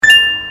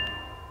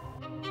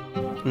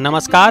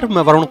नमस्कार,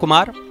 मैं वरुण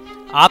कुमार।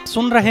 आप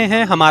सुन रहे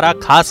हैं हमारा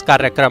खास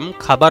कार्यक्रम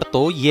खबर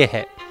तो ये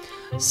है।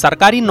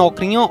 सरकारी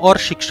नौकरियों और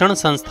शिक्षण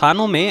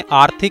संस्थानों में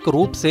आर्थिक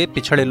रूप से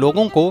पिछड़े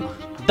लोगों को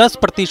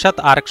 10%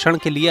 आरक्षण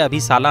के लिए अभी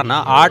सालाना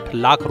 8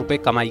 लाख रुपए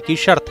कमाई की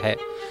शर्त है।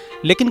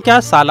 लेकिन क्या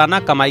सालाना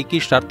कमाई की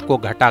शर्त को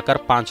घटाकर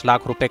 5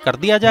 लाख रुपए कर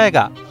दिया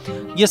जाएगा?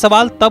 ये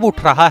सवाल तब उठ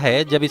रहा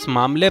है जब इस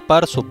मामले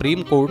पर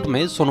सुप्रीम कोर्ट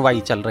में सुनवाई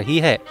चल रही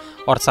है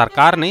और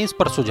सरकार ने इस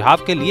पर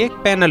सुझाव के लिए एक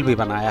पैनल भी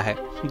बनाया है।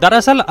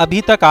 दरअसल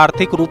अभी तक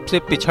आर्थिक रूप से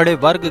पिछड़े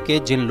वर्ग के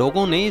जिन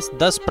लोगों ने इस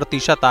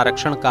 10%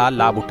 आरक्षण का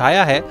लाभ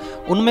उठाया है,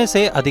 उनमें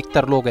से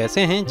अधिकतर लोग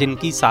ऐसे हैं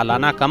जिनकी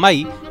सालाना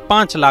कमाई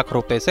 5 लाख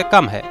रुपए से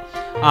कम है।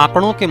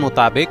 आंकड़ों के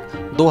मुताबिक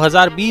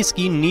 2020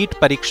 की नीट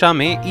परीक्षा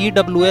में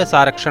ईडब्ल्यूएस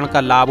आरक्षण का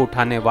लाभ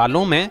उठाने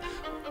वालों में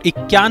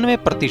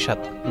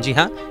 91%, जी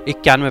हाँ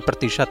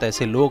 91%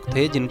 ऐसे लोग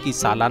थे जिनकी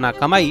सालाना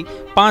कमाई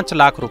 5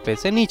 लाख रुपए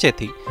से नीचे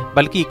थी,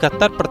 बल्कि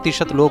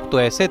 71% लोग तो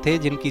ऐसे थे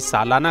जिनकी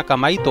सालाना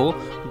कमाई तो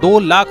 2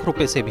 लाख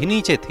रुपए से भी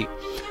नीचे थी।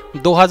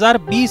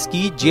 2020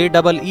 की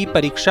JEE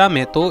परीक्षा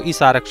में तो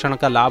इस आरक्षण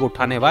का लाभ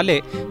उठाने वाले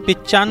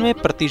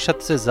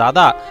 95% से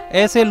ज्यादा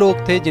ऐसे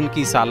लोग थे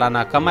जिनकी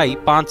सालाना कमाई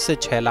 5 से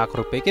 6 लाख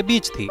रुपए के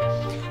बीच थी।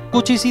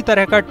 कुछ इसी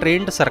तरह का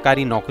ट्रेंड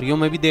सरकारी नौकरियों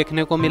में भी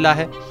देखने को मिला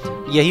है।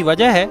 यही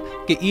वजह है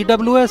कि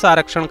ईडब्ल्यूएस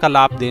आरक्षण का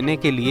लाभ देने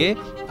के लिए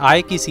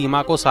आय की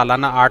सीमा को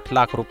सालाना 8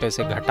 लाख रुपए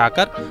से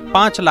घटाकर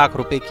 5 लाख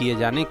रुपए किए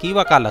जाने की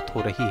वकालत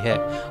हो रही है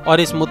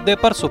और इस मुद्दे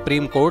पर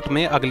सुप्रीम कोर्ट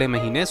में अगले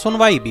महीने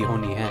सुनवाई भी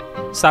होनी है।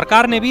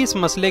 सरकार ने भी इस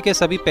मसले के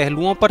सभी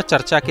पहलुओं पर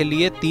चर्चा के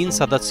लिए 3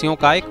 सदस्यों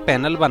का एक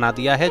पैनल बना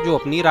दिया है जो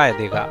अपनी राय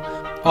देगा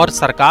और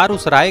सरकार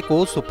उस राय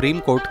को सुप्रीम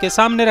कोर्ट के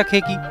सामने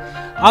रखेगी।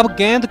 अब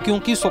गेंद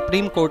क्योंकि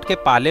सुप्रीम कोर्ट के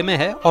पाले में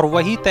है और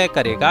वही तय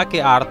करेगा कि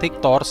आर्थिक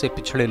तौर से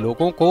पिछड़े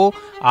लोगों को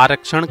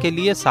आरक्षण के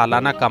लिए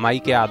सालाना कमाई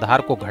के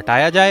आधार को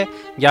घटाया जाए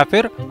या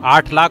फिर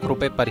 8 लाख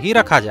रुपए पर ही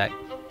रखा जाए।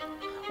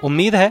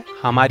 उम्मीद है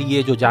हमारी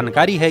ये जो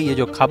जानकारी है, ये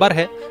जो खबर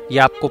है, ये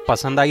आपको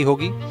पसंद आई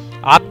होगी।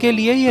 आपके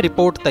लिए ये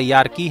रिपोर्ट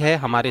तैयार की है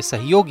हमारे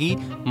सहयोगी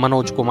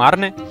मनोज कुमार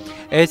ने।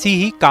 ऐसी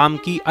ही काम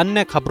की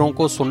अन्य खबरों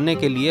को सुनने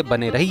के लिए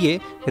बने रहिए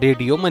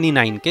रेडियो मनी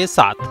 9 के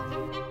साथ।